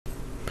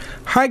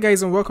Hi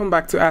guys, and welcome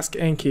back to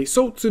askNK.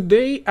 So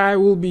today I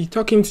will be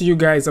talking to you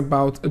guys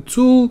about a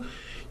tool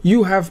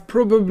you have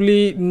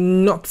probably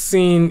not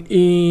seen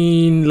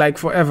in like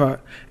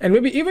forever, and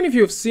maybe even if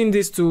you've seen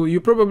this tool,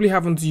 you probably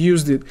haven't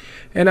used it.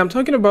 And I'm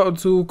talking about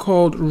a tool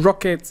called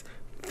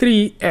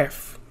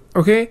ROCKET3F.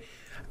 Okay,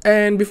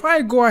 and before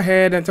I go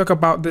ahead and talk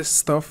about this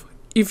stuff,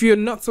 if you're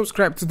not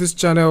subscribed to this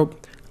channel,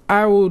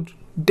 I would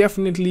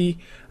definitely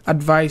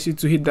advise you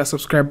to hit that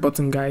subscribe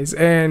button, guys,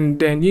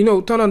 and then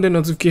turn on the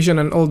notification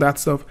and all that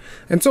stuff.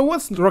 And so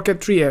what's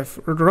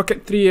ROCKET3F?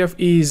 ROCKET3F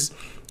is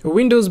a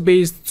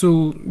Windows-based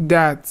tool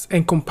that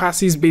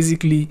encompasses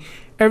basically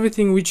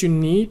everything which you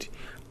need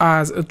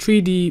as a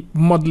 3D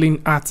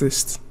modeling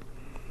artist.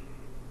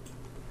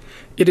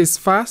 It is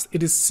fast,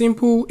 it is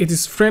simple, it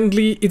is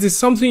friendly, it is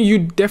something you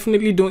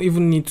definitely don't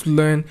even need to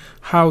learn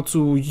how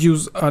to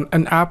use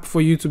an app for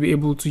you to be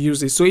able to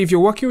use it. So if you're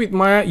working with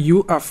Maya,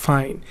 you are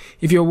fine.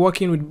 If you're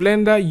working with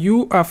Blender,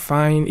 you are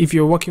fine. If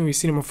you're working with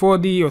Cinema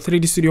 4D or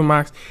 3D Studio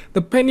Max,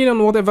 depending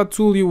on whatever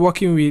tool you're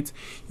working with,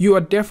 you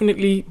are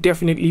definitely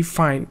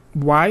fine.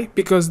 Why?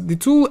 Because the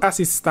tool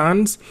as it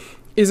stands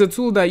is a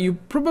tool that you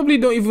probably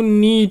don't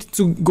even need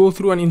to go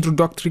through an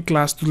introductory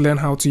class to learn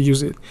how to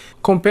use it,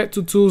 compared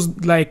to tools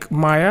like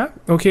Maya,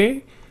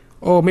 okay,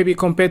 or maybe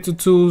compared to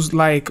tools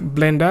like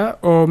Blender,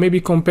 or maybe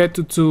compared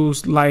to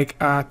tools like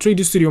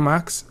 3D Studio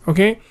Max.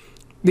 Okay,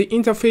 the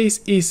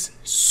interface is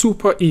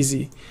super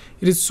easy.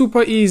 It is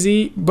super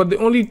easy, but the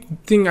only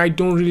thing I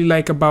don't really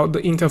like about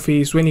the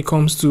interface when it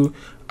comes to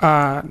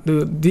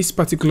this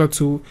particular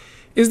tool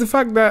is the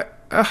fact that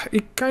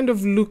it kind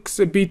of looks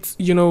a bit,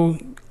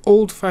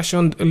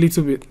 old-fashioned a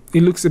little bit.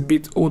 It looks a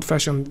bit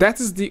old-fashioned. That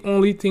is the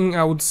only thing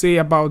I would say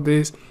about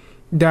this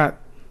that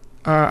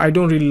I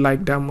don't really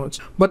like that much.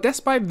 But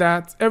despite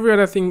that, every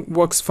other thing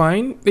works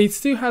fine. It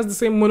still has the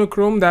same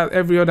monochrome that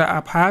every other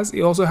app has.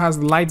 It also has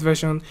the light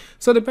version.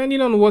 So depending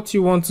on what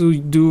you want to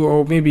do,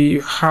 or maybe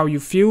how you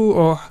feel,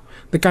 or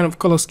the kind of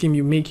color scheme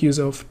you make use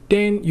of,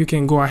 then you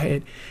can go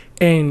ahead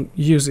and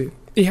use it.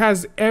 It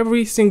has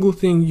every single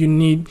thing you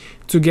need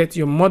to get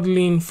your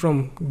modeling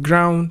from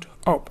ground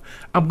up.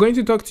 I'm going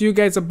to talk to you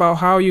guys about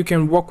how you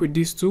can work with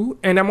this tool,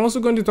 and I'm also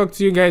going to talk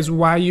to you guys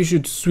why you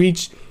should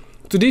switch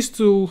to this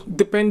tool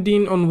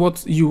depending on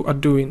what you are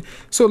doing.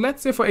 So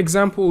let's say, for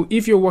example,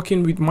 if you're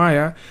working with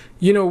Maya,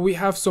 we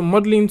have some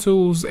modeling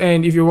tools,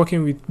 and if you're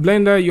working with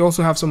Blender, you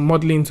also have some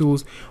modeling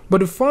tools. But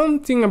the fun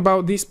thing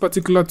about this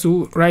particular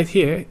tool right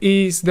here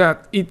is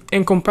that it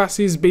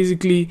encompasses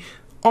basically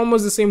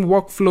almost the same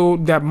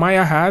workflow that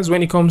Maya has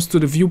when it comes to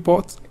the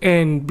viewport,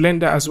 and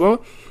Blender as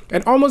well,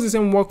 and almost the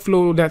same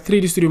workflow that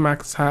 3D Studio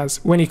Max has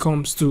when it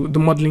comes to the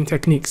modeling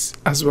techniques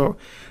as well.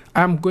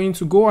 I'm going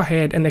to go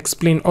ahead and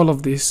explain all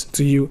of this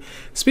to you.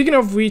 Speaking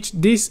of which,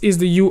 this is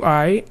the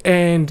UI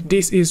and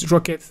this is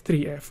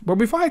ROCKET3F. But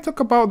before I talk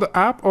about the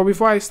app, or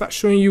before I start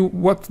showing you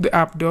what the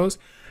app does,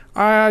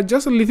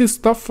 just a little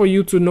stuff for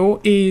you to know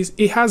is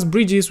it has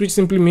bridges, which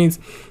simply means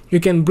you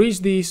can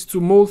bridge these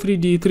to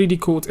Mol3D, 3D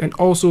Coat, and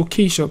also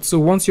Keyshot. So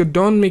once you're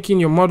done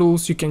making your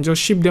models, you can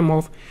just ship them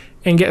off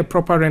and get a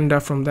proper render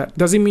from that.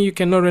 Does it mean you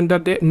cannot render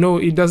there? No,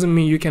 it doesn't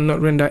mean you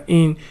cannot render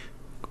in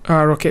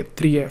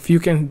ROCKET3F. You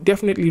can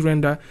definitely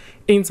render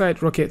inside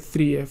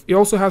ROCKET3F. It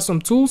also has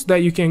some tools that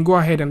you can go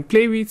ahead and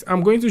play with.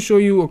 I'm going to show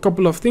you a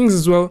couple of things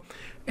as well.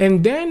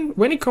 And then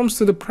when it comes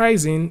to the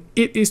pricing,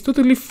 it is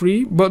totally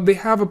free, but they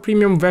have a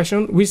premium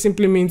version, which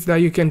simply means that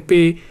you can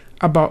pay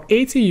about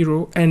 80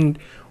 euro. And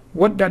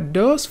what that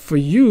does for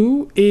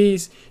you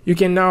is you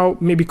can now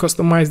maybe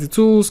customize the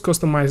tools,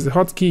 customize the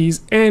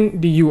hotkeys,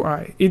 and the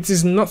UI. It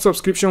is not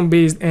subscription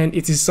based, and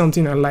it is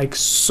something I like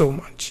so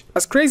much.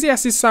 As crazy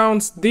as it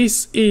sounds,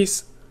 this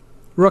is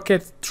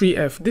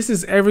ROCKET3F. This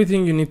is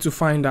everything you need to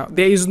find out.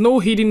 There is no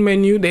hidden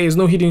menu, there is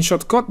no hidden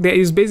shortcut, there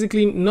is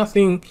basically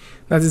nothing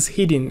that is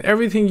hidden.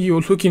 Everything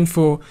you're looking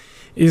for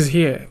is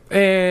here.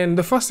 And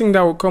the first thing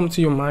that will come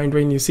to your mind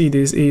when you see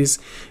this is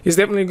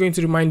definitely going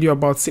to remind you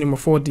about Cinema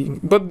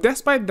 4D. But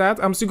despite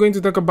that, I'm still going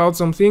to talk about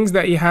some things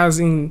that it has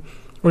in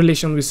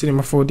relation with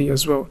Cinema 4D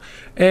as well.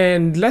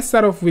 And let's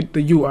start off with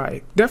the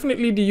UI.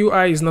 Definitely the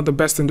UI is not the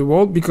best in the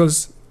world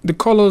because the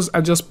colors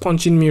are just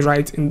punching me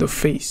right in the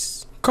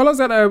face. Colors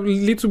that are a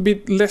little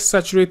bit less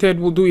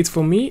saturated will do it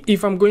for me.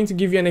 If I'm going to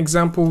give you an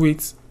example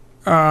with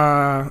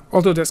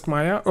Autodesk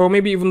Maya, or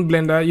maybe even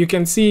Blender, you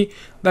can see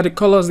that the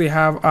colors they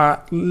have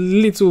are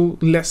little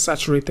less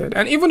saturated,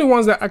 and even the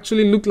ones that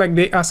actually look like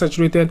they are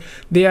saturated,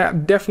 they are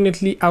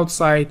definitely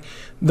outside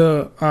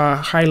the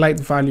highlight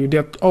value.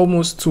 They're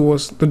almost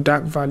towards the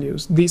dark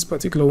values, these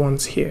particular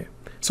ones here.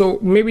 So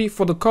maybe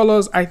for the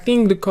colors, I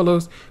think the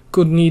colors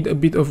could need a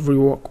bit of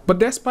rework. But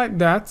despite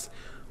that,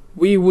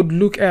 we would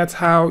look at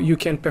how you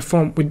can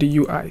perform with the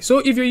UI. So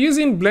if you're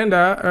using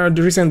Blender,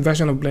 the recent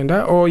version of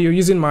Blender, or you're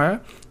using Maya,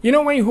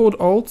 when you hold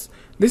Alt,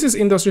 this is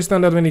industry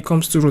standard when it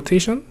comes to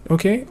rotation,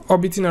 okay?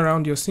 Orbiting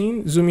around your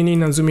scene, zooming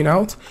in and zooming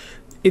out.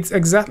 It's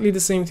exactly the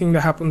same thing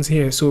that happens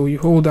here. So you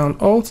hold down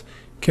Alt,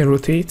 you can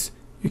rotate,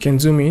 you can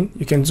zoom in,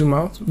 you can zoom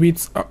out.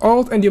 With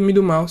Alt and your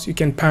middle mouse, you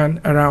can pan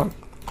around.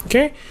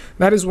 Okay,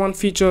 that is one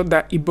feature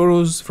that it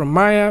borrows from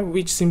Maya,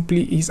 which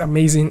simply is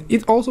amazing.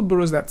 It also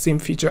borrows that same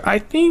feature. I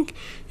think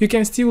you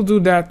can still do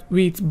that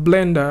with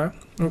Blender.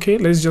 Okay,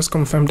 let's just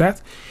confirm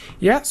that.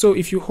 Yeah, so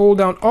if you hold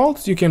down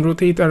Alt, you can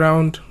rotate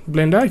around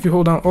Blender. If you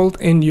hold down Alt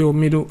and your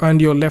middle and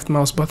your left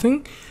mouse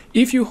button,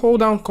 if you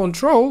hold down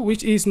Control,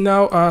 which is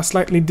now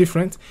slightly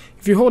different,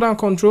 if you hold down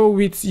Control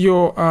with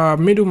your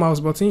middle mouse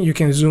button, you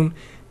can zoom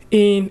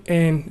in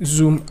and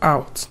zoom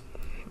out.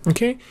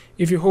 Okay,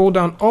 if you hold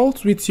down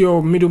Alt with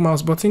your middle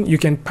mouse button, you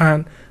can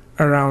pan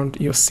around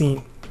your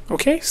scene.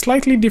 Okay,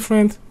 slightly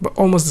different, but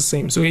almost the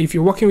same. So if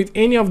you're working with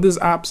any of these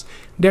apps,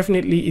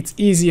 definitely it's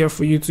easier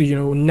for you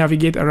to,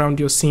 navigate around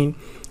your scene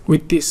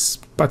with this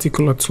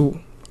particular tool.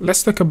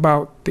 Let's talk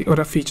about the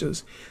other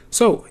features.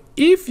 So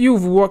if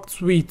you've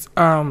worked with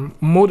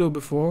Model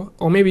before,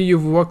 or maybe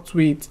you've worked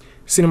with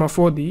Cinema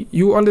 4D,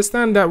 you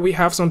understand that we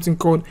have something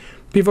called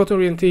pivot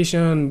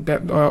orientation,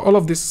 that all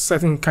of these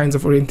certain kinds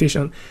of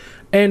orientation.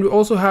 And we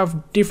also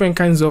have different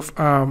kinds of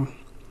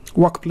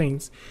work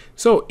planes.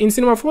 So in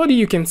Cinema 4D,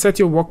 you can set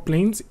your work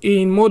planes.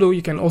 In Model,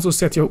 you can also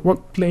set your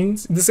work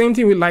planes. The same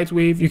thing with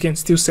Lightwave, you can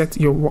still set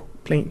your work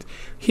planes.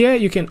 Here,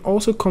 you can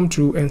also come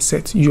through and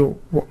set your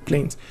work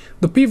planes.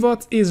 The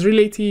pivot is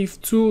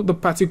relative to the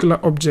particular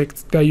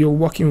object that you're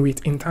working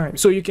with in time.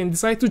 So you can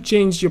decide to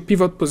change your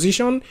pivot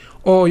position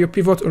or your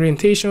pivot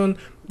orientation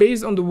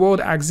based on the world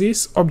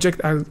axis,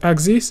 object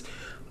axis,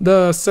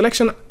 the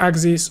selection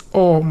axis,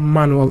 or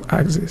manual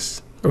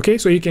axis. Okay,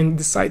 so you can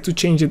decide to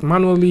change it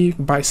manually,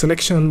 by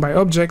selection, by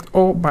object,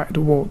 or by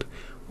the world.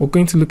 We're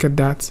going to look at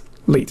that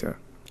later.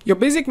 Your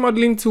basic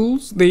modeling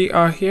tools, they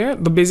are here.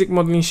 The basic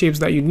modeling shapes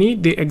that you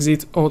need, they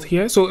exist out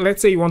here. So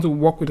let's say you want to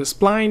work with a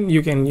spline,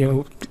 you can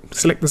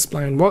select the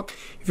spline work.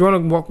 If you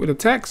want to work with a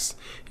text,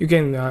 you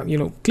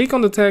can click on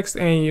the text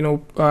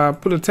and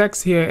put a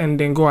text here and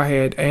then go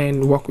ahead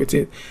and work with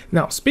it.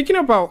 Now, speaking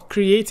about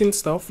creating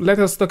stuff, let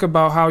us talk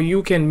about how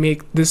you can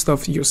make this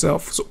stuff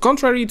yourself. So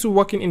contrary to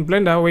working in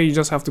Blender where you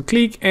just have to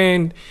click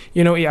and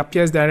it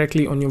appears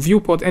directly on your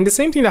viewport, and the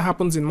same thing that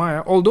happens in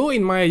Maya, although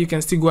in Maya you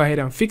can still go ahead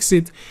and fix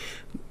it,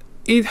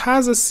 it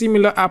has a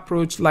similar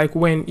approach like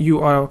when you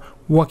are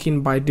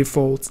working by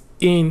default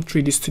in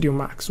 3D Studio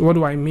Max. What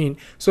do I mean?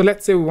 So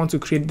let's say we want to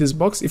create this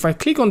box. If I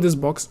click on this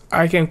box,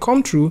 I can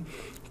come through,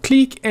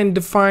 click and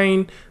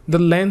define the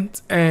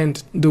length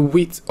and the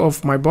width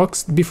of my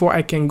box before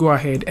I can go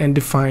ahead and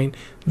define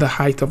the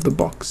height of the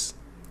box.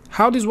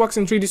 How this works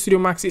in 3D Studio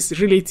Max is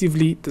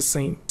relatively the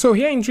same. So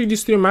here in 3D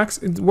Studio Max,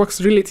 it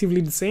works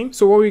relatively the same.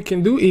 So what we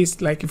can do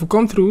is, like, if we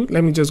come through,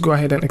 let me just go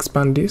ahead and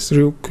expand this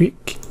real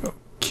quick.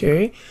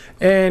 Okay,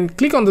 and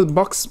click on the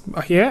box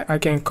here. I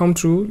can come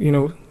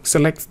through,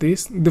 select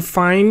this,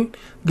 define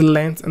the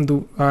length and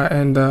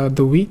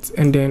the width,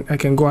 and then I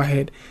can go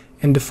ahead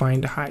and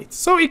define the height.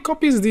 So it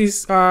copies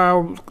this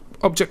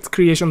object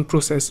creation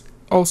process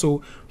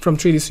also from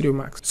 3D Studio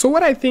Max. So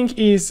what I think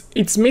is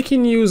it's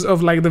making use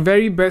of like the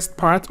very best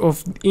part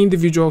of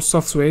individual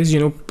softwares,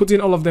 putting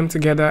all of them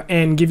together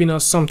and giving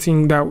us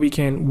something that we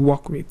can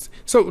work with.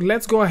 So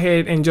let's go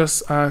ahead and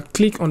just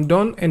click on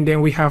done, and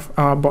then we have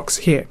our box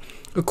here.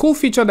 A cool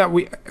feature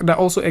that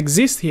also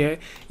exists here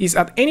is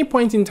at any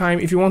point in time,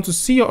 if you want to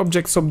see your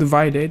object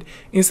subdivided,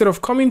 instead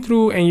of coming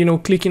through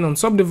and clicking on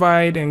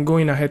subdivide and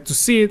going ahead to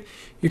see it,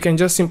 you can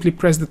just simply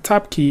press the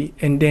tab key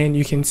and then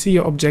you can see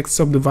your object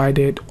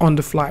subdivided on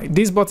the fly.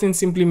 This button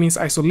simply means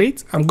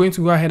isolate. I'm going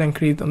to go ahead and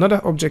create another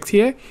object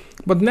here,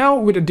 but now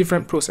with a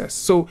different process.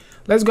 So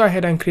let's go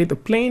ahead and create a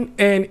plane,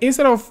 and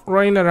instead of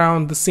running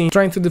around the scene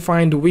trying to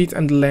define the width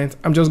and the length,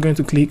 I'm just going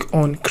to click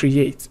on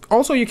create.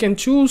 Also, you can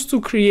choose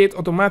to create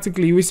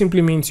automatically, which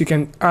simply means you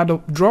can add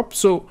up drop.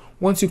 So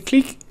once you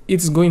click,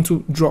 it's going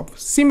to drop,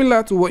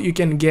 similar to what you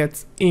can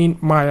get in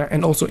Maya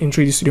and also in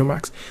 3D Studio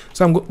Max.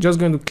 So I'm just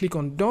going to click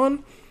on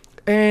done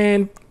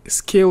and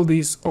scale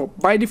this up.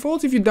 By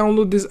default, if you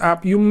download this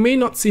app, you may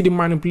not see the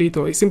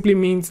manipulator. It simply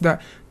means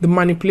that the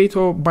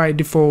manipulator by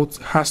default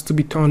has to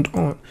be turned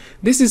on.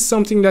 This is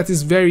something that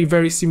is very,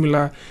 very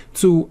similar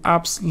to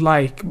apps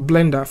like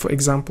Blender, for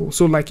example.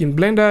 So like in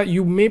Blender,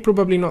 you may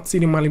probably not see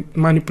the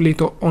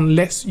manipulator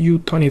unless you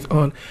turn it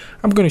on.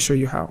 I'm going to show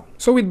you how.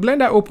 So with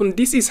Blender open,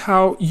 this is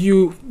how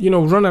you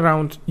run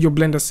around your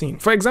Blender scene.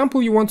 For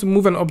example, you want to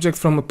move an object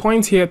from a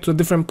point here to a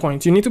different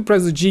point. You need to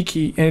press the G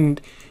key and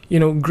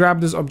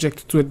grab this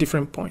object to a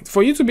different point.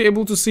 For you to be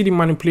able to see the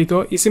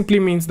manipulator, it simply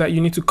means that you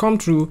need to come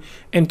through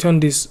and turn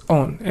this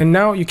on, and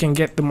now you can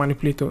get the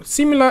manipulator.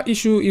 Similar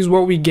issue is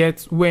what we get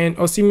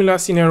similar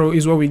scenario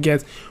is what we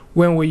get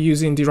when we're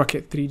using the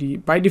Rocket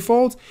 3D. By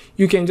default,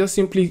 you can just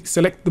simply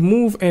select the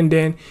move and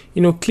then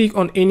click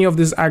on any of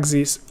these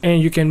axes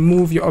and you can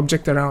move your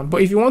object around.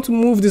 But if you want to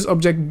move this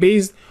object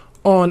based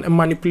on a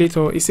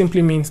manipulator, it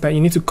simply means that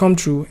you need to come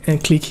through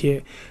and click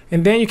here,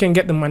 and then you can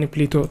get the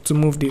manipulator to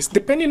move this.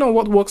 Depending on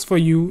what works for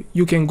you,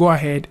 you can go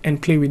ahead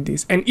and play with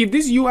this. And if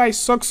this UI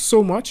sucks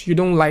so much, you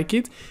don't like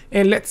it,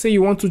 and let's say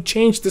you want to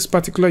change this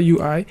particular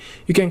UI,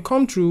 you can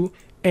come through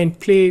and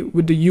play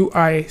with the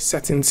UI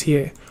settings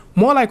here.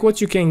 more like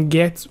what you can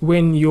get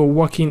when you're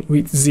working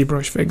with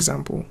ZBrush, for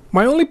example.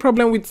 My only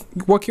problem with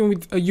working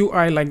with a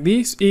UI like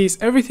this is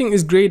everything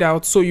is grayed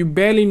out, so you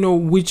barely know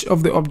which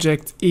of the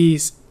object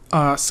is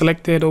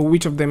selected or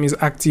which of them is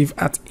active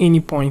at any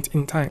point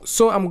in time.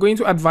 So I'm going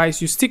to advise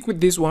you stick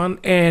with this one,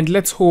 and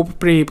let's hope,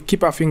 pray,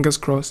 keep our fingers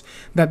crossed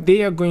that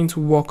they are going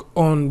to work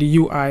on the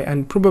UI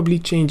and probably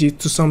change it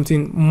to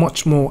something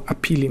much more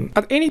appealing.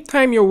 At any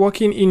time you're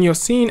working in your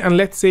scene, and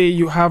let's say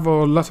you have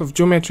a lot of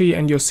geometry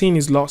and your scene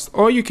is lost,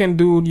 all you can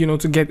do,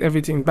 to get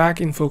everything back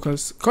in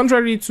focus,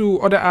 contrary to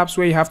other apps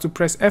where you have to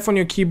press F on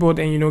your keyboard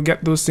and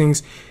get those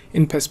things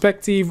in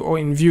perspective or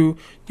in view,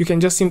 you can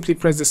just simply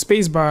press the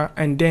space bar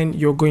and then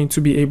you're going to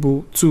be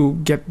able to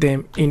get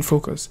them in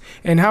focus.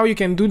 And how you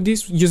can do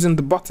this using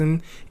the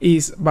button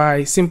is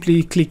by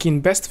simply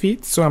clicking best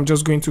fit. So I'm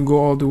just going to go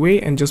all the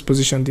way and just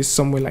position this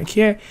somewhere like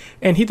here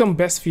and hit on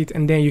best fit,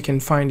 and then you can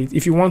find it.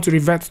 If you want to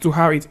revert to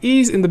how it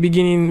is in the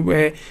beginning,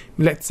 where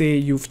let's say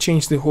you've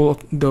changed the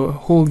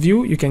whole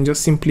view, you can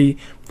just simply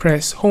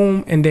press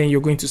home and then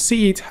you're going to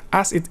see it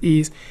as it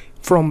is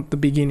from the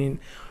beginning.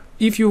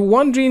 If you're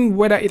wondering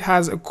whether it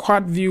has a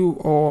quad view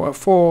or a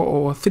 4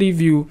 or 3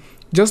 view,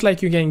 just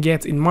like you can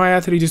get in Maya,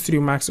 3D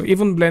Studio Max, or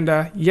even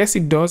Blender, yes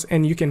it does,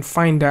 and you can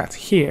find that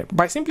here.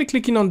 By simply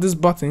clicking on this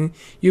button,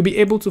 you'll be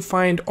able to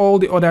find all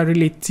the other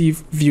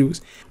relative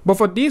views. But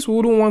for this, we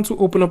wouldn't want to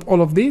open up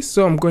all of this,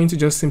 so I'm going to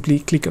just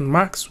simply click on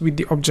Max with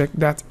the object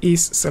that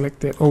is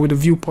selected, or with the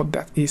viewport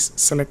that is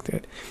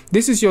selected.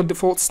 This is your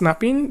default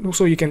snapping,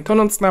 so you can turn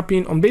on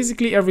snapping on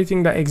basically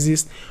everything that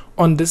exists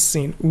on this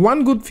scene.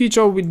 One good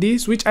feature with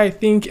this, which I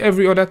think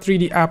every other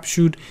 3D app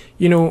should,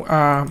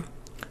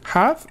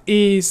 have,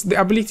 is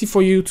the ability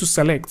for you to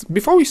select.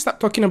 Before we start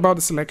talking about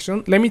the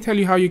selection, let me tell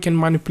you how you can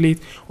manipulate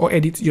or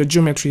edit your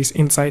geometries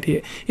inside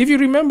here. If you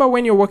remember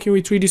when you're working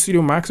with 3D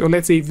Studio Max, or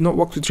let's say you've not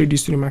worked with 3D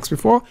Studio Max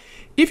before,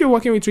 if you're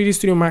working with 3D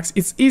Studio Max,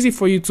 it's easy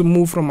for you to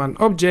move from an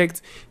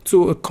object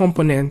to a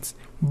component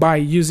by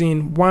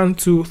using 1,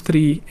 2,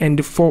 3 and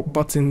the 4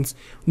 buttons,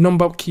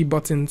 number key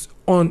buttons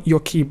on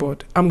your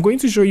keyboard. I'm going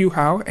to show you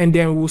how, and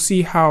then we'll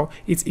see how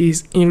it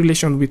is in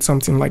relation with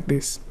something like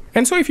this.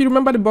 And so if you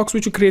remember the box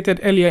which we created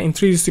earlier in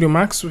 3D Studio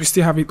Max, we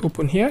still have it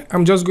open here.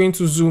 I'm just going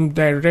to zoom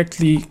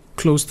directly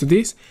close to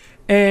this.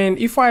 And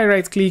if I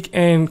right click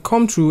and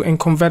come through and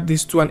convert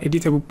this to an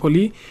editable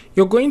poly,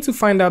 you're going to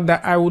find out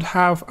that I would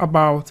have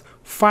about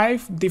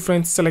 5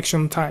 different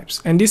selection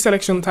types. And these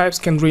selection types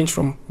can range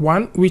from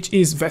 1, which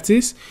is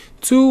vertex,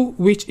 2,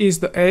 which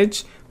is the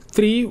edge,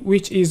 3,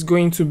 which is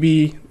going to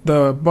be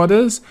the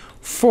borders,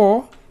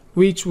 4,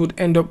 which would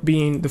end up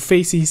being the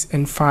faces,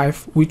 and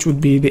 5, which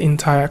would be the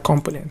entire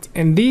component.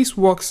 And this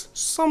works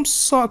some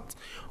sort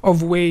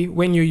of way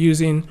when you're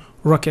using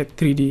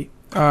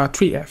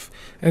ROCKET3F.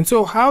 And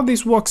so how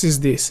this works is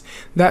this,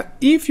 that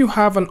if you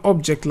have an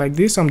object like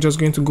this, I'm just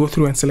going to go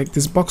through and select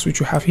this box which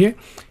you have here.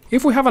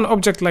 If we have an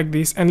object like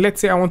this, and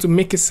let's say I want to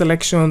make a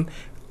selection,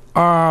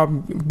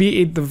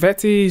 be it the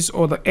vertex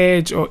or the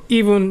edge or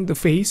even the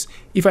face,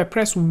 if I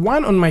press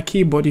 1 on my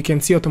keyboard, you can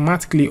see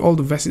automatically all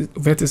the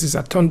vertices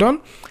are turned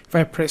on. If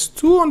I press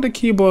 2 on the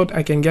keyboard,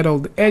 I can get all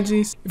the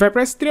edges. If I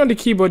press 3 on the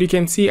keyboard, you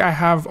can see I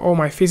have all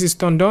my faces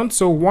turned on.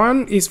 So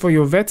 1 is for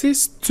your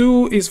vertex,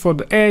 2 is for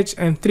the edge,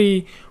 and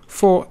 3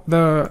 for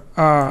the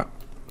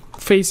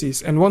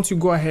faces. And once you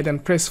go ahead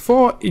and press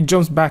 4, it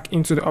jumps back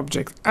into the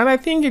object. And I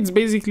think it's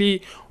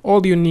basically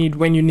all you need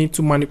when you need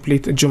to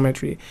manipulate a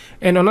geometry.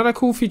 And another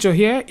cool feature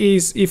here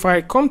is if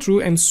I come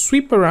through and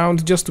sweep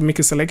around just to make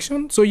a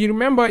selection. So you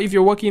remember, if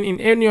you're working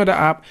in any other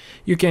app,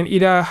 you can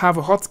either have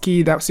a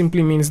hotkey that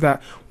simply means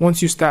that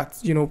once you start,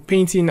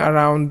 painting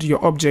around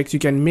your object, you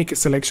can make a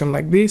selection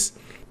like this.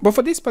 But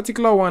for this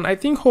particular one, I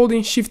think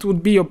holding shift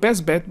would be your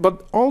best bet,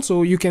 but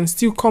also you can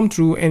still come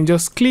through and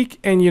just click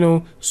and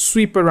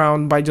sweep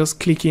around by just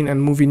clicking and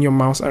moving your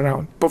mouse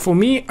around. But for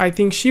me, I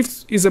think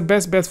shift is the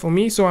best bet for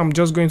me, so I'm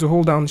just going to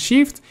hold down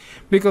shift,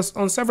 because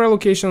on several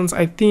occasions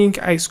I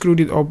think I screwed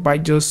it up by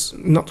just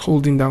not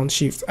holding down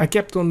shift. I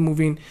kept on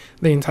moving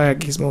the entire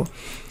gizmo.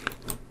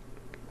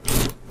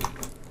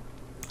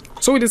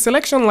 So with a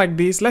selection like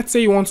this, let's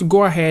say you want to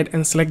go ahead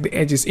and select the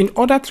edges. In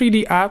other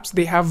 3D apps,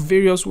 they have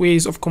various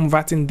ways of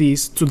converting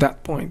this to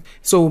that point.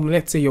 So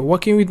let's say you're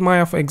working with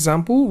Maya, for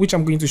example, which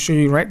I'm going to show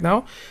you right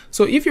now.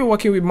 So if you're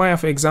working with Maya,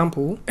 for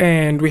example,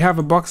 and we have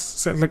a box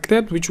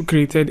selected, which we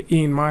created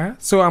in Maya.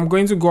 So I'm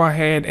going to go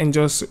ahead and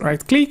just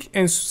right click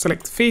and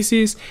select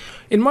faces.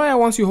 In Maya,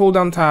 once you hold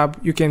down tab,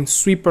 you can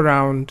sweep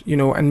around,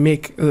 and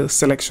make a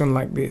selection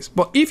like this.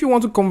 But if you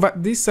want to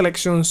convert these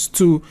selections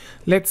to,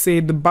 let's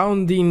say, the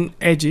bounding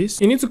edges,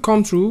 you need to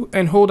come through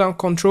and hold down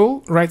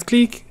Control, right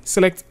click,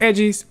 select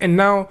edges, and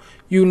now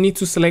you need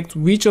to select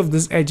which of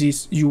these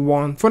edges you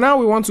want. For now,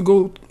 we want to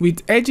go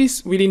with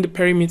edges within the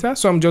perimeter.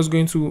 So I'm just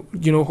going to,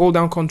 hold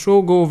down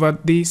Control, go over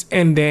this,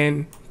 and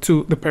then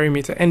to the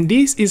perimeter. And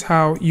this is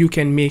how you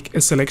can make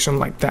a selection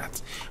like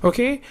that.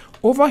 Okay,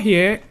 over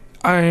here,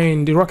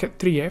 and the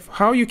ROCKET3F,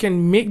 how you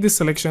can make this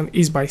selection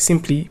is by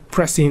simply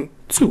pressing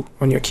 2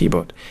 on your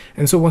keyboard.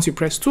 And so once you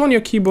press 2 on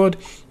your keyboard,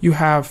 you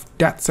have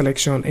that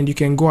selection and you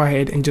can go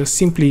ahead and just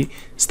simply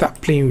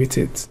start playing with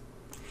it.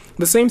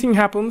 The same thing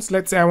happens.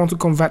 Let's say I want to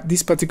convert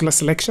this particular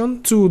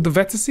selection to the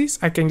vertices.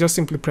 I can just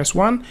simply press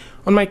 1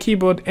 on my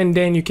keyboard, and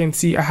then you can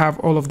see I have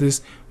all of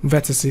these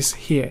vertices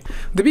here.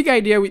 The big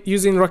idea with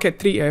using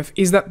ROCKET3F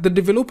is that the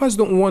developers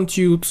don't want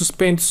you to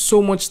spend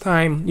so much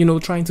time, you know,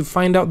 trying to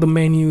find out the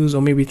menus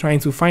or maybe trying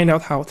to find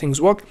out how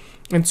things work.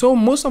 And so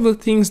most of the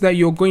things that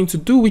you're going to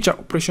do, which are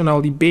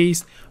operationally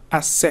based,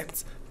 are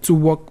set to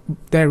work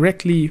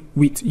directly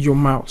with your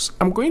mouse.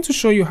 I'm going to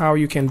show you how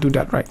you can do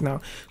that right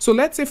now. So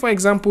let's say, for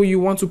example, you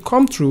want to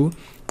come through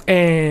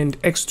and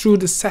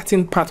extrude a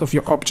certain part of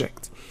your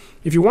object.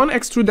 If you want to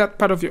extrude that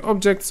part of your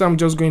object, so I'm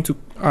just going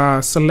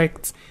to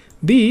select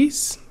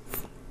these.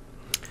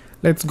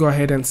 Let's go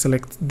ahead and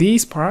select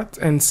this part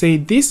and say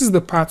this is the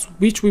part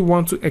which we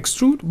want to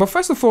extrude. But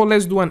first of all,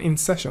 let's do an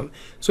insertion.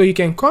 So you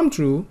can come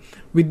through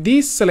with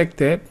this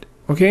selected,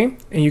 okay,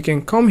 and you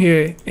can come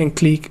here and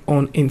click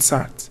on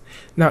insert.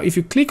 Now, if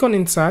you click on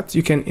insert,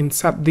 you can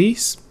insert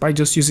this by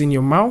just using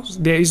your mouse.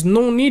 There is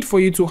no need for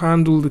you to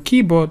handle the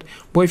keyboard,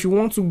 but if you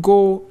want to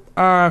go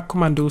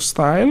commando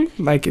style,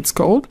 like it's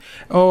called,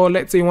 or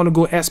let's say you want to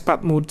go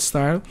SPAT mode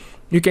style,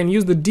 you can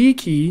use the D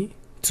key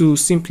to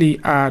simply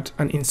add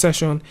an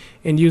insertion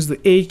and use the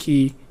A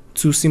key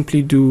to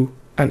simply do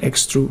an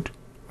extrude.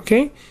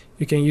 Okay,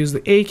 you can use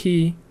the A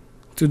key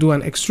to do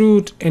an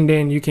extrude, and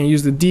then you can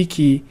use the D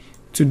key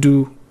to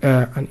do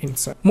an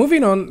insert.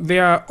 Moving on,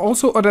 there are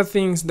also other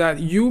things that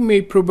you may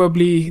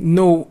probably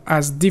know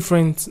as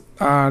different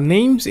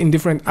names in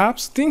different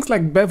apps. Things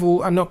like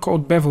bevel are not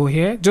called bevel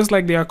here, just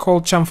like they are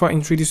called chamfer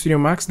in 3D Studio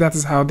Max. That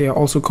is how they are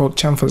also called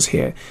chamfers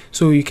here.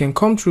 So you can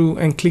come through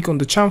and click on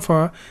the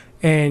chamfer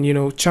and, you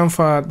know,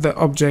 chamfer the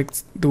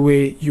object the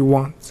way you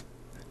want.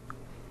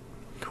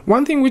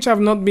 One thing which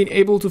I've not been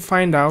able to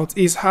find out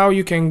is how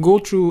you can go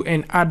through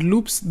and add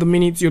loops the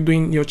minute you're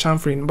doing your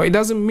chamfering, but it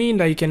doesn't mean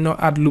that you cannot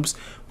add loops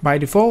by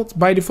default.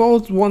 By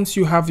default, once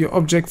you have your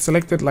object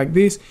selected like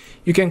this,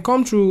 you can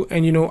come through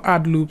and, you know,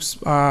 add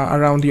loops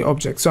around the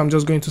object. So I'm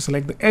just going to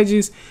select the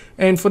edges,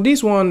 and for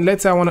this one,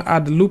 let's say I want to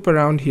add a loop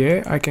around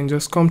here. I can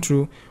just come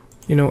through,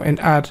 you know, and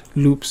add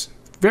loops.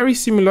 Very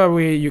similar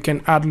way you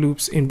can add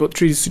loops in both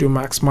 3D Studio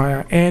Max,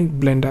 Maya, and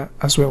Blender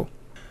as well.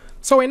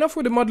 So enough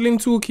with the modeling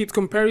toolkit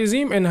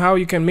comparison and how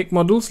you can make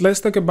models.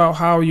 Let's talk about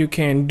how you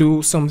can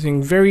do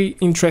something very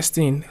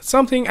interesting.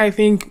 Something I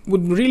think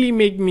would really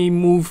make me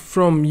move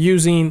from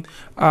using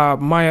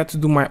Maya to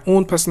do my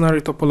own personal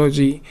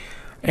retopology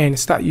and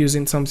start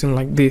using something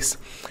like this.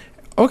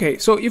 Okay,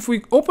 so if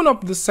we open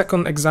up the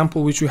second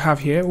example which we have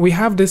here, we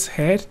have this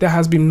head that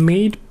has been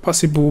made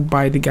possible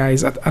by the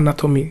guys at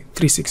Anatomy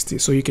 360.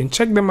 So you can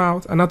check them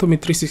out. Anatomy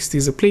 360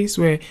 is a place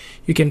where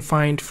you can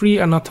find free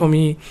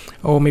anatomy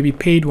or maybe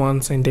paid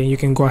ones, and then you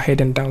can go ahead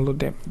and download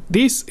them.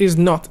 This is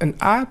not an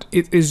ad,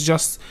 it is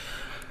just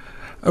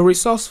a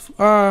resource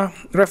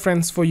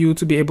reference for you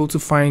to be able to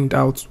find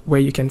out where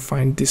you can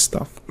find this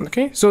stuff.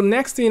 Okay, so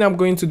next thing I'm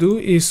going to do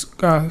is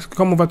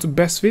come over to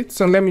best fit.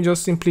 So let me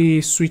just simply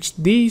switch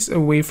these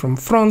away from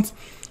front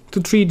to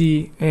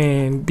 3D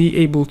and be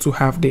able to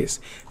have this.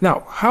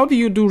 Now, how do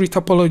you do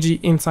retopology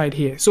inside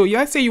here? So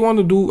let's say you want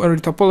to do a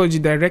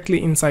retopology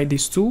directly inside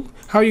this tool.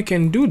 How you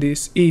can do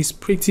this is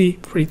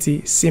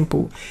pretty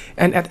simple.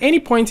 And at any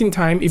point in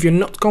time, if you're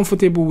not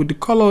comfortable with the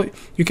color,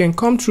 you can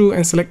come through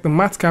and select the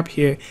matte cap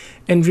here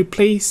and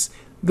replace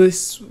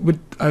this with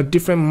a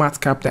different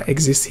matte cap that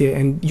exists here.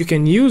 And you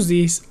can use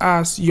these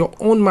as your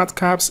own matte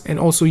caps and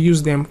also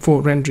use them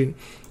for rendering.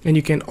 And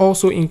you can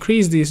also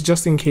increase this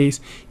just in case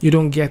you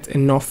don't get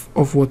enough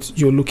of what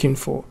you're looking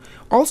for.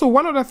 Also,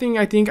 one other thing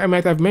I think I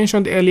might have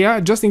mentioned earlier,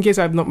 just in case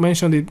I've not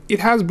mentioned it, it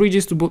has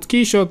bridges to both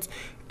Keyshots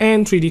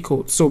and 3D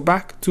code. So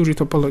back to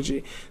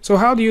retopology. So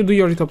how do you do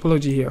your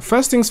retopology here?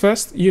 First things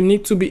first, you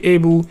need to be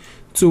able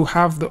to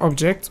have the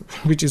object,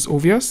 which is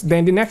obvious.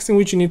 Then the next thing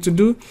which you need to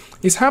do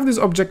is have this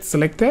object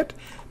selected,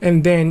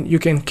 and then you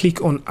can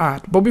click on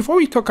add. But before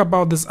we talk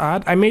about this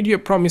add, I made you a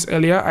promise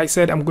earlier. I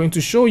said I'm going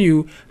to show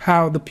you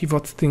how the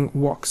pivot thing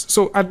works.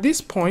 So at this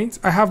point,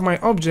 I have my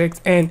object,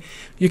 and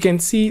you can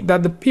see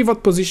that the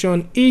pivot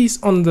position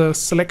is on the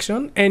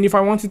selection. And if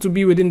I want it to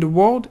be within the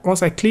world,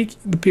 once I click,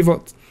 the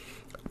pivot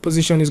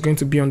position is going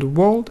to be on the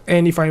world.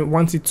 And if I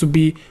want it to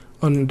be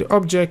on the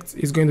object,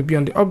 it's going to be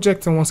on the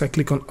object. And once I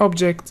click on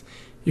object,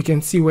 you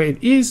can see where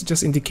it is,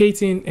 just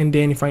indicating. And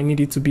then if I need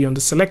it to be on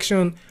the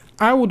selection,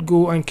 I would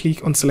go and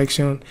click on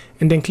selection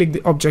and then click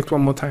the object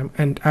one more time,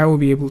 and I will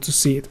be able to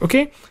see it.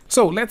 Okay,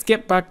 so let's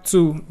get back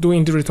to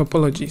doing the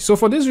retopology. So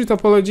for this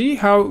retopology,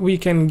 how we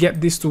can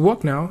get this to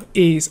work now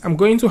is I'm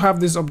going to have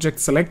this object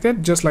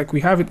selected just like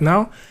we have it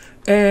now,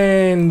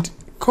 and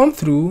come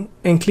through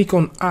and click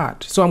on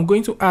add. So I'm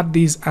going to add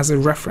this as a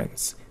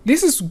reference.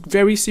 This is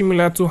very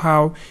similar to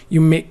how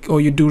you make or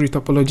you do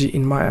retopology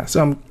in Maya.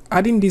 So I'm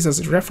adding this as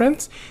a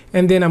reference,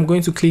 and then I'm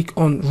going to click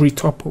on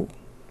retopo.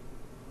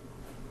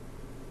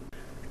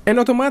 and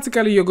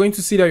automatically you're going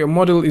to see that your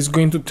model is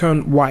going to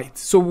turn white.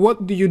 So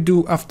what do you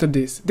do after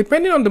this?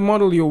 Depending on the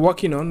model you're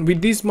working on,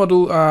 with this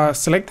model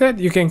selected,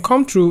 you can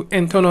come through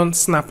and turn on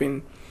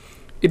snapping.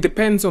 It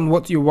depends on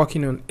what you're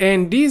working on,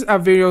 and these are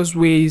various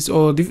ways,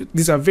 or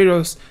these are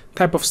various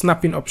type of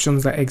snapping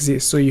options that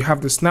exist. So you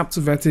have the snap to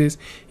vertex,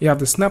 you have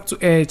the snap to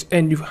edge,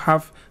 and you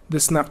have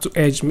the snap to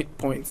edge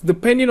midpoint.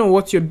 Depending on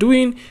what you're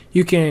doing,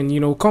 you can, you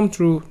know, come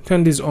through,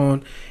 turn this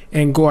on,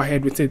 and go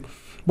ahead with it.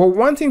 But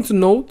one thing to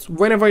note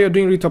whenever you're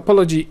doing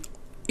retopology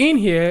in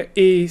here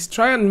is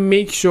try and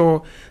make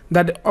sure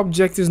that the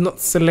object is not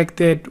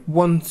selected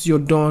once you're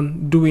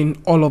done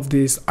doing all of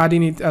this,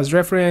 adding it as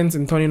reference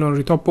and turning on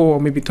retopo, or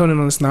maybe turning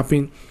on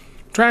snapping.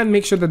 Try and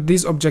make sure that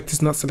this object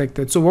is not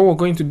selected. So what we're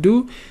going to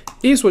do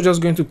is we're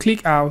just going to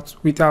click out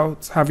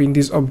without having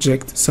this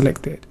object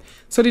selected.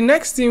 So the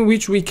next thing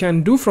which we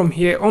can do from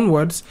here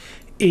onwards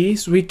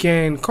is we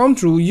can come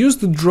through, use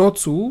the draw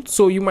tool.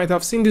 So you might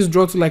have seen this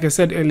draw tool, like I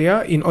said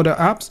earlier, in other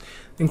apps,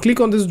 and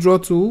click on this draw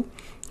tool,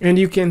 and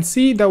you can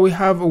see that we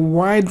have a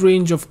wide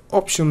range of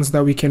options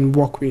that we can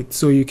work with.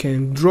 So you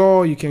can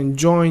draw, you can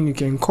join, you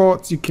can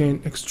cut, you can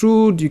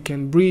extrude, you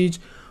can bridge.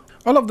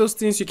 All of those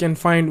things you can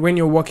find when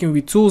you're working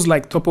with tools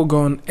like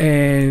Topogon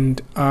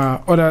and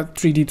other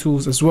 3D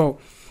tools as well.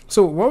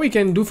 So what we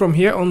can do from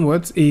here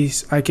onwards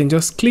is I can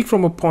just click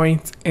from a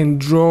point and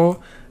draw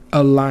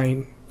a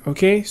line.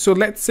 Okay, so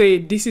let's say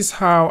this is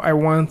how I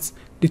want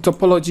the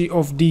topology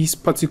of this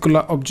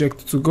particular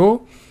object to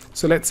go.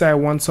 So let's say I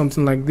want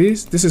something like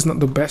this. This is not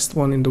the best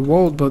one in the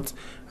world, but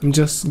I'm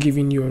just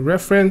giving you a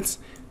reference.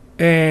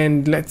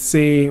 And let's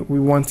say we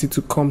want it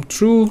to come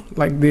through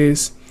like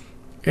this,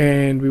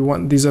 and we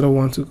want this other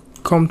one to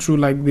come through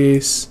like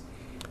this.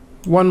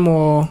 One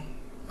more,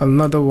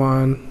 another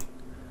one,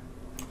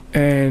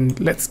 and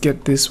let's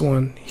get this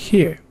one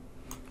here.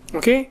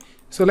 Okay,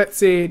 so let's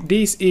say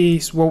this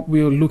is what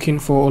we're looking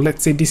for, or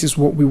let's say this is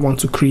what we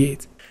want to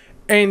create.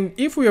 And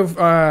if we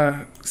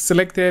have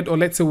selected, or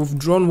let's say we've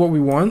drawn what we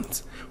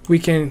want, we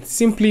can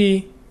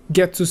simply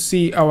get to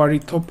see our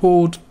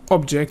retopoed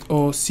object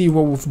or see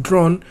what we've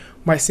drawn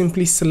by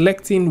simply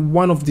selecting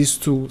one of these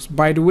tools.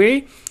 By the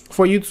way,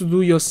 for you to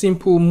do your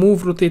simple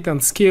move, rotate,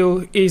 and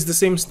scale is the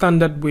same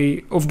standard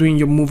way of doing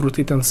your move,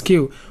 rotate, and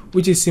scale,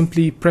 which is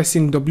simply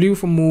pressing W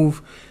for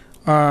move,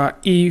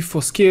 E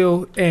for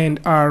scale,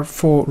 and R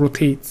for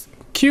rotate.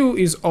 Q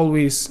is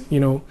always, you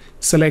know,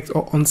 select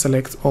or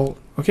unselect all.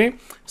 Okay,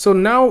 so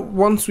now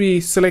once we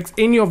select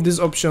any of these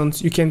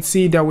options, you can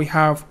see that we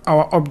have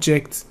our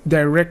object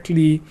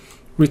directly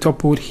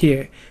retopoed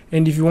here.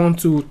 And if you want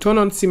to turn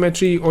on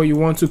symmetry, or you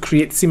want to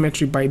create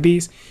symmetry by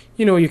this,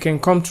 you know, you can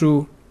come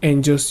through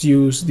and just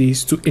use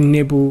this to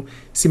enable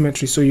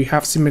symmetry, so you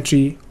have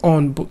symmetry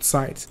on both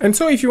sides. And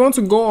so if you want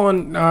to go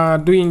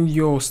on doing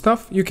your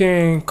stuff, you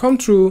can come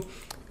through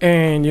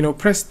and, you know,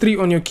 press 3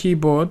 on your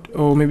keyboard,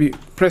 or maybe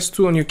press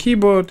 2 on your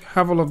keyboard,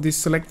 have all of this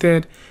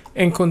selected,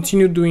 and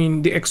continue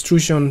doing the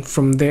extrusion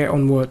from there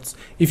onwards.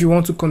 If you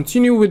want to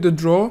continue with the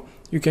draw,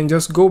 you can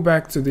just go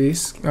back to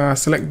this,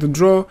 select the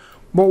draw.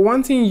 But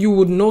one thing you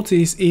would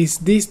notice is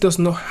this does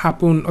not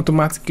happen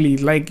automatically.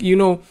 Like, you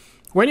know,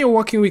 when you're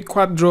working with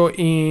quad draw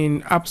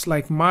in apps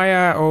like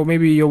Maya, or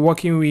maybe you're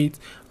working with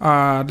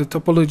the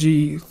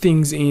topology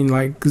things in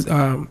like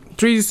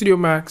 3D Studio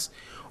Max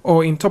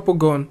or in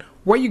Topogon,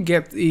 what you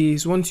get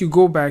is once you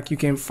go back, you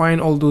can find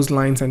all those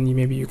lines and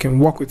maybe you can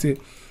work with it.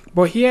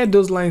 But here,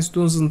 those lines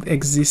don't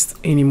exist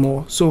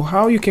anymore. So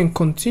how you can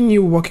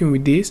continue working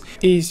with this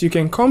is you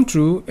can come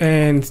through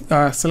and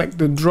select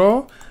the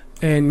draw,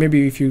 and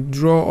maybe if you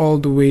draw all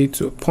the way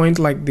to a point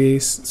like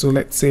this, so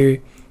let's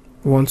say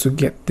we want to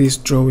get this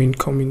drawing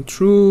coming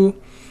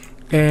through,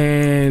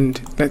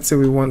 and let's say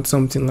we want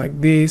something like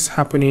this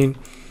happening,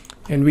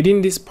 and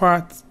within this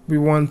part we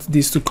want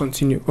this to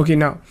continue. Okay,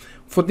 now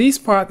for this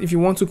part, if you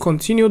want to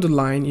continue the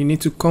line, you need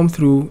to come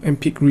through and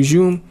pick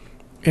resume,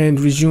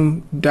 and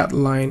resume that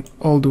line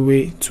all the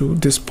way to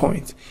this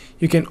point.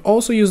 You can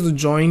also use the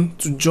join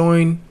to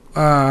join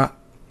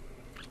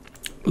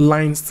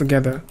lines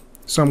together.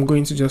 So I'm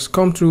going to just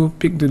come through,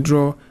 pick the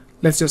draw,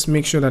 let's just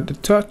make sure that they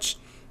touch,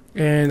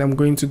 and I'm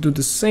going to do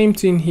the same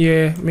thing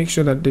here, make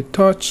sure that they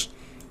touch,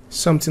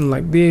 something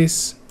like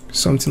this,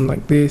 something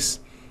like this,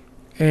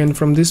 and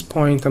from this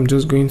point I'm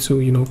just going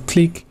to, you know,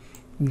 click,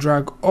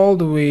 drag all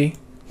the way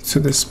to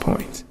this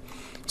point.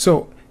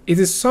 So it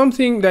is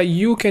something that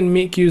you can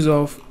make use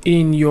of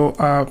in your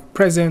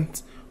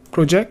present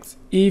project.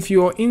 If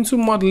you're into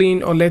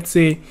modeling, or let's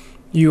say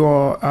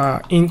you're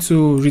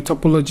into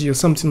retopology or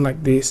something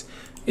like this,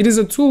 it is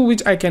a tool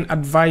which I can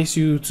advise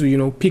you to, you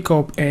know, pick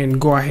up and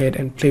go ahead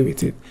and play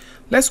with it.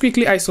 Let's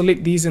quickly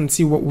isolate these and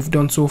see what we've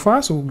done so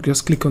far. So we'll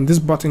just click on this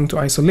button to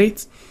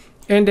isolate,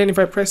 and then if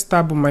I press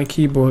tab on my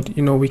keyboard,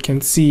 you know, we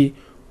can see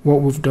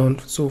what we've done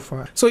so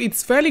far. So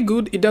it's fairly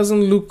good. It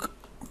doesn't look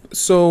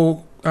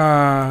so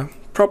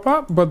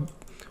proper, but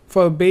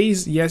for a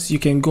base, yes, you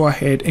can go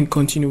ahead and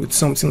continue with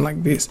something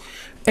like this.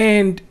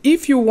 And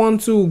if you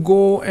want to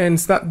go and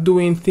start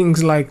doing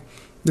things like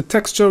the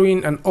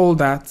texturing and all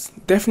that,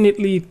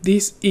 definitely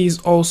this is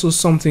also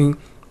something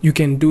you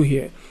can do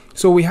here.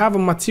 So we have a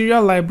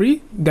material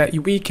library that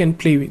we can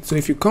play with. So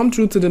if you come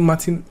through to the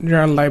material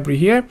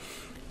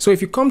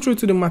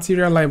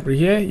library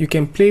here, you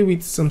can play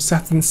with some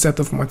certain set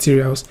of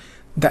materials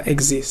that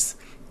exist.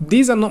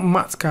 These are not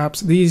matte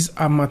caps, these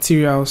are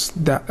materials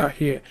that are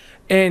here.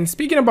 And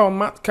speaking about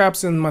matte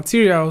caps and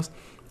materials,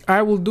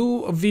 I will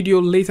do a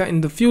video later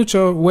in the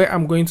future where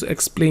I'm going to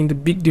explain the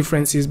big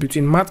differences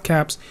between matte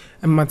caps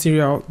and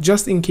material,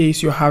 just in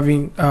case you're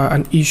having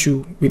an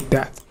issue with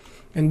that.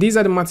 And these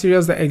are the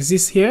materials that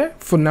exist here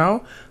for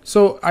now.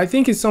 So I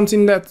think it's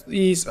something that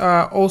is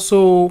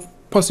also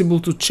possible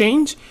to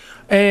change.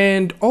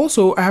 And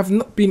also I have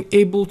not been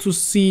able to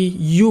see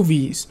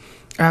UVs.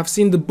 I have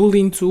seen the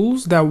Boolean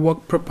tools that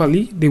work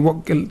properly. They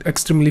work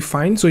extremely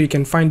fine. So you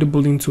can find the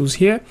Boolean tools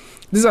here.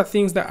 These are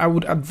things that I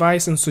would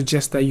advise and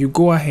suggest that you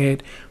go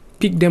ahead,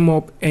 pick them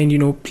up and, you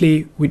know,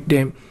 play with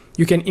them.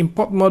 You can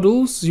import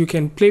models. You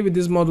can play with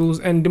these models,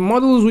 and the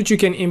models which you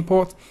can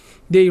import,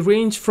 they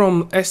range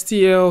from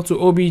STL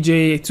to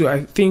OBJ to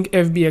I think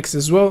FBX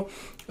as well.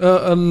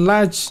 A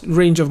large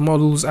range of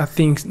models are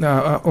things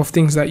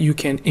that you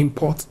can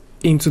import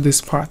into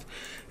this part.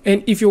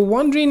 And if you're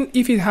wondering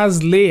if it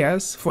has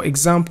layers, for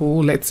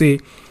example, let's say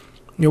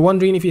you're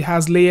wondering if it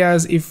has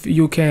layers, if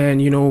you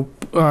can, you know,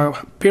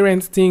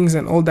 parent things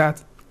and all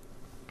that.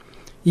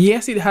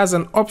 Yes, it has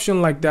an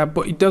option like that,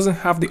 but it doesn't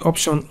have the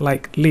option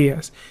like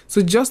layers.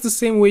 So just the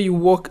same way you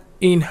work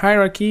in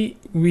hierarchy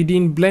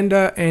within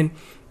Blender and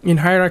in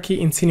hierarchy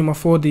in Cinema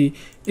 4D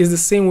is the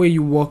same way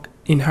you work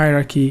in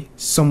hierarchy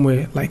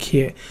somewhere like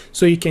here.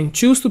 So you can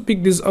choose to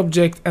pick this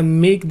object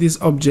and make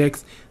this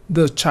object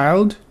the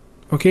child.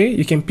 Okay,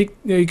 you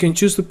can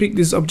choose to pick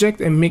this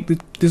object and make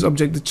this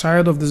object the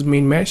child of this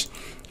main mesh,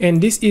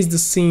 and this is the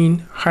scene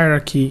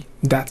hierarchy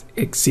that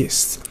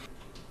exists.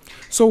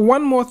 So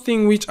one more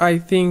thing which I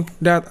think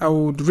that I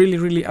would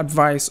really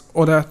advise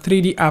other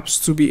 3D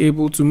apps to be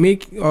able to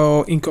make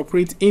or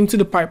incorporate into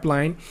the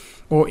pipeline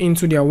or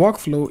into their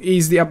workflow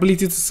is the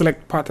ability to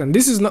select pattern.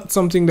 This is not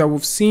something that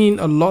we've seen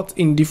a lot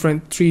in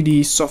different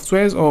 3D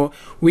softwares or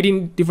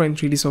within different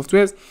 3D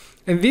softwares.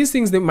 And these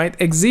things, they might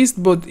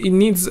exist, but it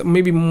needs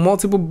maybe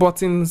multiple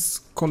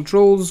buttons,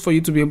 controls for you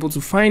to be able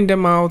to find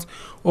them out,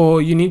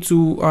 or you need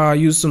to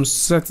use some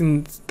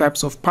certain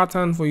types of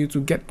pattern for you to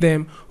get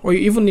them, or you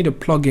even need a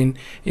plugin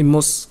in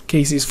most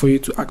cases for you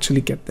to actually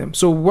get them.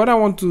 So what I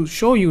want to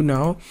show you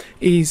now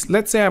is,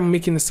 let's say I'm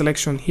making a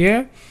selection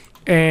here,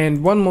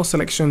 and one more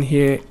selection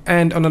here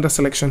and another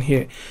selection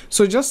here.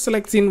 So just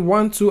selecting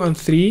 1, 2 and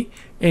 3,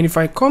 and if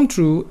I come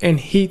through and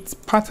hit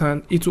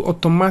pattern, it will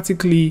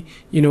automatically,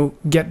 you know,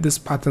 get these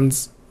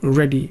patterns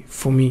ready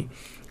for me.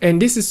 And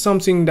this is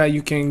something that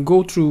you can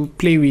go through,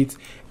 play with,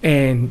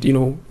 and, you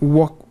know,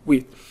 work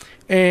with.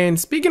 And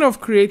speaking of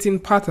creating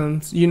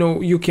patterns, you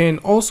know, you can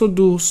also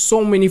do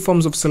so many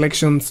forms of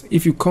selections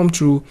if you come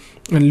through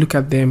and look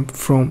at them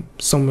from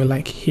somewhere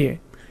like here.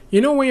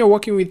 You know, when you're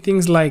working with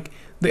things like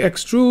the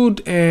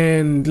extrude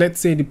and let's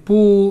say the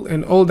pull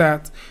and all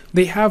that,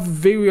 they have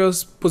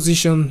various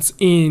positions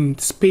in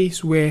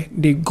space where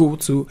they go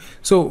to.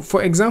 So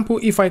for example,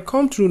 if I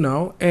come through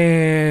now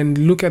and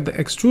look at the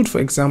extrude, for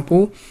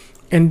example,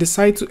 and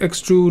decide to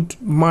extrude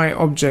my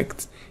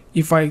object,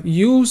 if I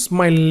use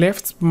my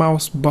left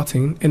mouse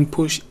button and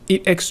push,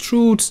 it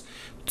extrudes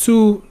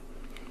to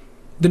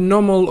the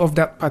normal of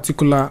that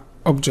particular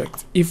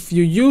object. If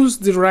you use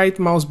the right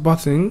mouse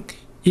button,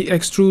 it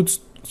extrudes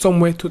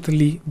somewhere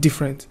totally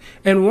different.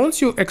 And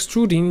once you're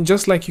extruding,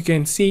 just like you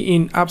can see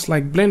in apps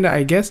like Blender,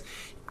 I guess,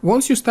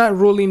 once you start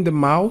rolling the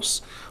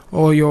mouse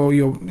or your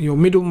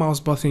middle mouse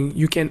button,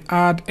 you can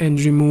add and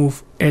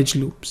remove edge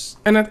loops.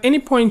 And at any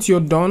point you're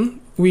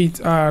done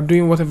with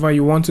doing whatever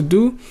you want to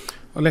do,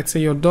 or let's say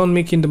you're done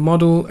making the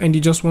model and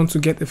you just want to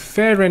get a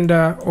fair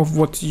render of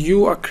what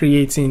you are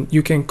creating,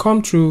 you can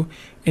come through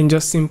and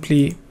just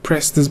simply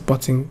press this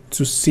button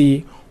to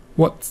see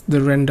what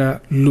the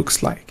render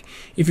looks like.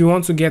 If you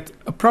want to get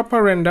a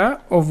proper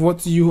render of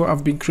what you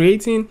have been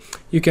creating,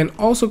 you can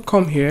also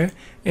come here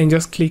and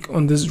just click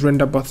on this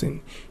render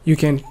button. You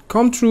can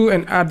come through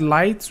and add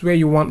lights where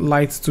you want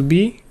lights to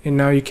be, and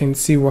now you can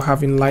see we're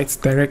having lights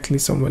directly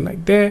somewhere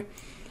like there.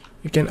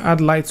 You can add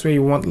lights where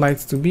you want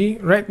lights to be.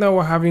 Right now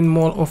we're having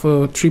more of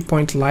a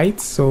 3-point light,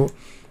 so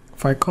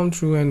if I come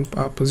through and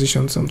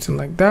position something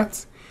like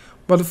that.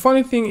 But the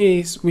funny thing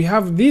is, we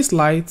have this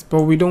light,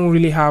 but we don't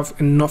really have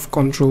enough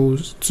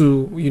controls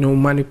to, you know,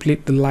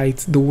 manipulate the light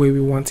the way we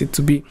want it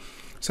to be.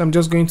 So I'm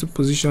just going to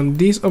position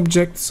this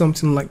object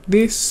something like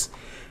this,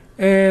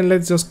 and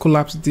let's just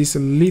collapse this a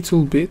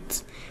little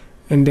bit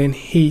and then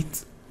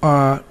hit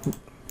the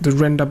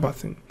render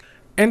button.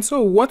 And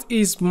so what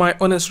is my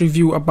honest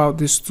review about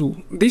this tool?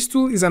 This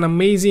tool is an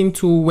amazing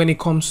tool when it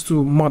comes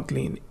to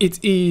modeling.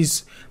 It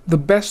is the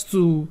best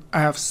tool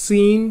I have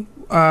seen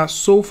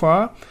so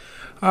far.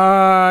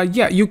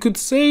 Yeah, you could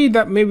say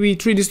that maybe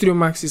 3D Studio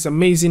Max is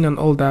amazing and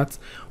all that,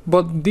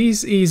 but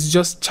this is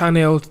just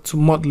channeled to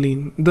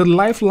modeling. The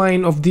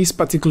lifeline of this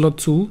particular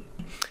tool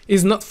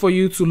is not for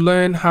you to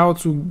learn how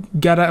to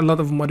gather a lot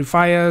of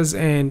modifiers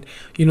and,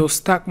 you know,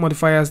 stack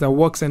modifiers that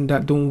works and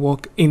that don't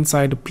work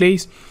inside the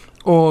place,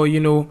 or, you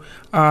know,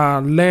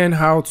 learn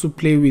how to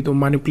play with or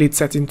manipulate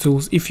certain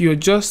tools. If you're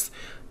just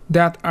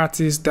that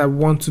artist that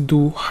want to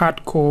do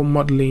hardcore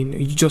modeling,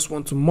 you just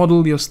want to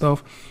model your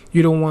stuff,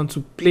 you don't want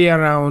to play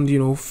around, you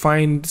know,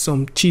 find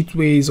some cheat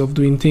ways of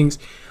doing things,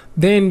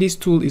 then this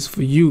tool is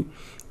for you.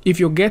 If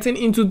you're getting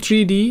into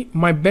 3D,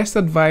 my best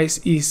advice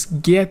is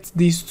get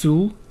this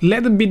tool.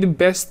 Let it be the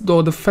best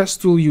or the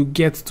first tool you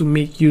get to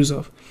make use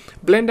of.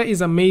 Blender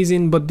is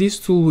amazing, but this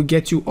tool will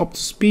get you up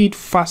to speed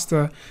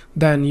faster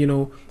than, you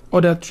know,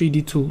 other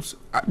 3D tools.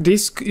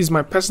 This is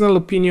my personal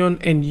opinion,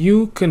 and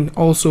you can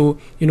also,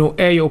 you know,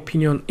 air your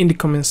opinion in the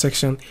comment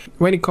section.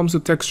 When it comes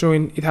to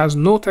texturing, it has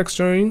no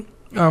texturing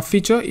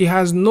feature, it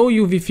has no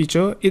UV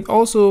feature, it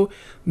also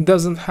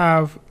doesn't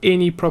have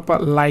any proper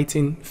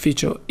lighting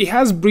feature. It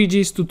has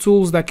bridges to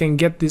tools that can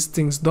get these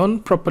things done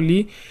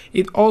properly.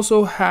 It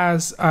also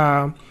has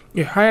a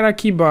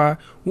hierarchy bar,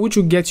 which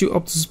will get you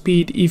up to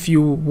speed if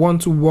you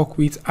want to work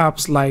with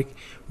apps like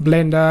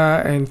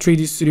Blender and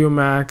 3D Studio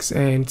Max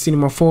and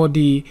Cinema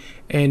 4D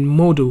and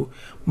Modo.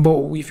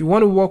 But if you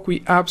want to work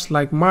with apps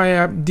like my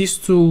app, this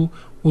tool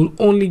will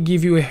only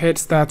give you a head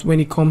start when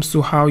it comes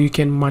to how you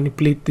can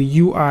manipulate the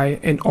UI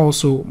and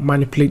also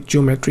manipulate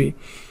geometry.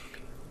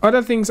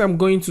 Other things I'm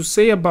going to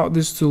say about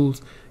these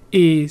tools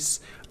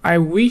is I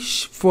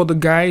wish for the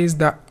guys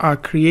that are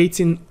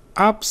creating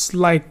apps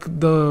like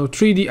the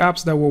 3D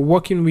apps that we're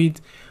working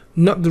with,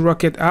 not the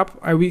Rocket app,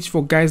 I wish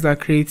for guys that are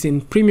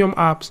creating premium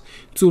apps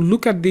to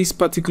look at this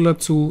particular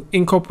tool,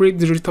 incorporate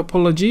the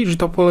retopology.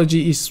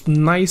 Retopology is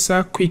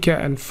nicer, quicker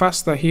and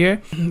faster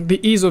here. The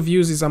ease of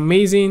use is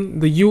amazing.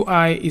 The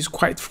UI is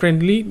quite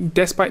friendly,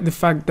 despite the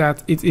fact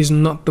that it is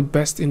not the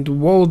best in the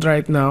world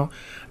right now.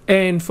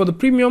 And for the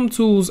premium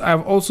tools,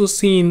 I've also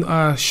seen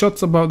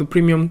shots about the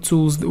premium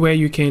tools where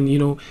you can, you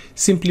know,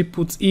 simply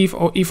put if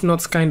or if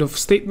not kind of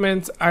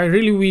statements. I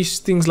really wish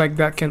things like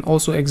that can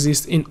also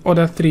exist in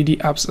other 3D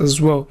apps as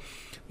well.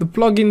 The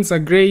plugins are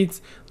great,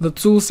 the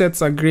tool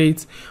sets are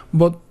great,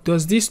 but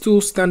does this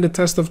tool stand the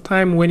test of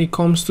time when it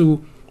comes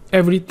to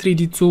every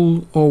 3D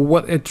tool or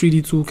what a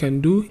 3D tool can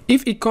do?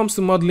 If it comes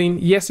to modeling,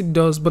 yes it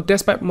does, but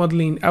despite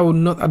modeling, I would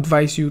not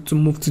advise you to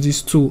move to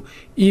this tool.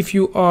 If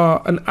you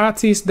are an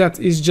artist that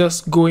is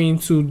just going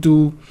to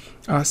do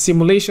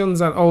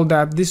simulations and all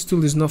that, this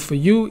tool is not for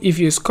you. If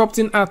you're a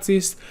sculpting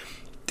artist,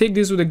 take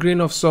this with a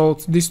grain of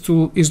salt, this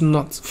tool is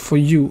not for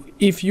you.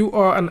 If you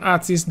are an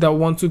artist that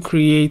want to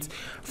create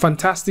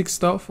fantastic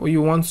stuff, or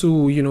you want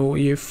to, you know,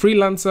 you're a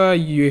freelancer,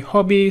 you're a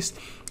hobbyist,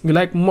 you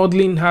like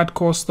modeling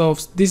hardcore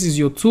stuff, this is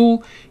your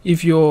tool.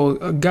 If you're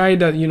a guy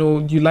that, you know,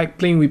 you like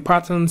playing with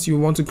patterns, you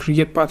want to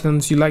create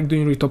patterns, you like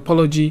doing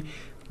retopology,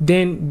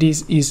 then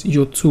this is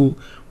your tool.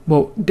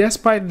 But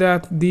despite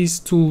that, this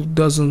tool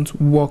doesn't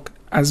work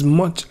as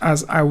much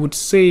as I would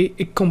say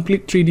a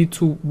complete 3D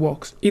tool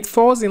works. It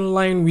falls in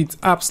line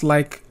with apps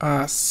like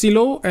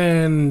Silo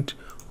and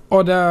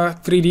other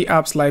 3D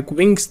apps like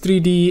Wings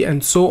 3D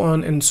and so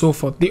on and so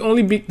forth. The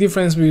only big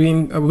difference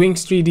between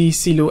Wings 3D,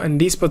 Silo and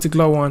this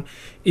particular one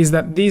is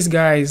that these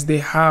guys, they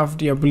have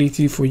the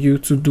ability for you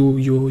to do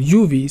your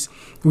UVs,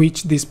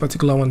 which this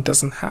particular one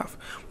doesn't have.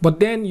 But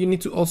then you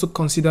need to also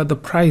consider the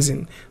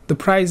pricing. The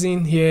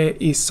pricing here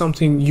is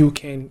something you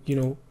can, you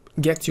know,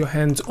 get your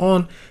hands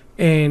on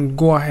and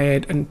go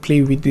ahead and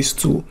play with this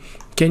tool.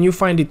 Can you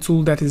find a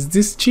tool that is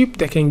this cheap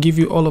that can give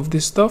you all of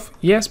this stuff?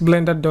 Yes,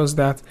 Blender does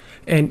that.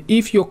 And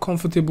if you're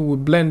comfortable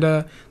with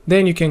Blender,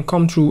 then you can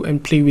come through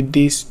and play with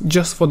this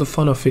just for the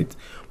fun of it.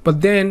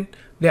 But then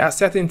there are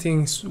certain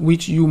things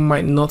which you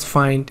might not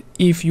find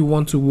if you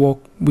want to work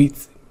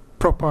with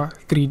proper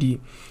 3D.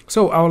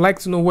 So I would like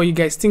to know what you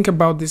guys think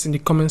about this in the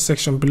comment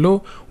section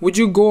below. Would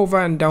you go over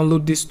and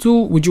download this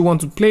tool? Would you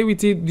want to play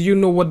with it? Do you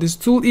know what this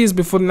tool is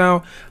before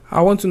now?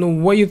 I want to know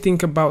what you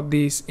think about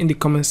this in the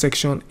comment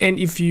section. And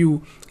if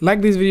you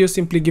like this video,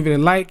 simply give it a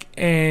like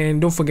and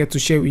don't forget to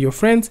share with your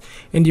friends.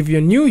 And if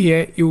you're new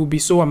here, it will be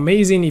so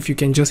amazing if you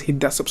can just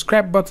hit that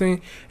subscribe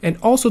button and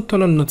also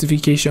turn on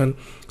notification.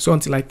 So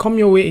until I come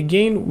your way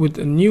again with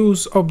a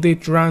news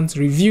update, rant,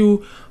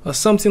 review or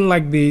something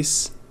like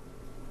this,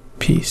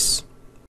 peace.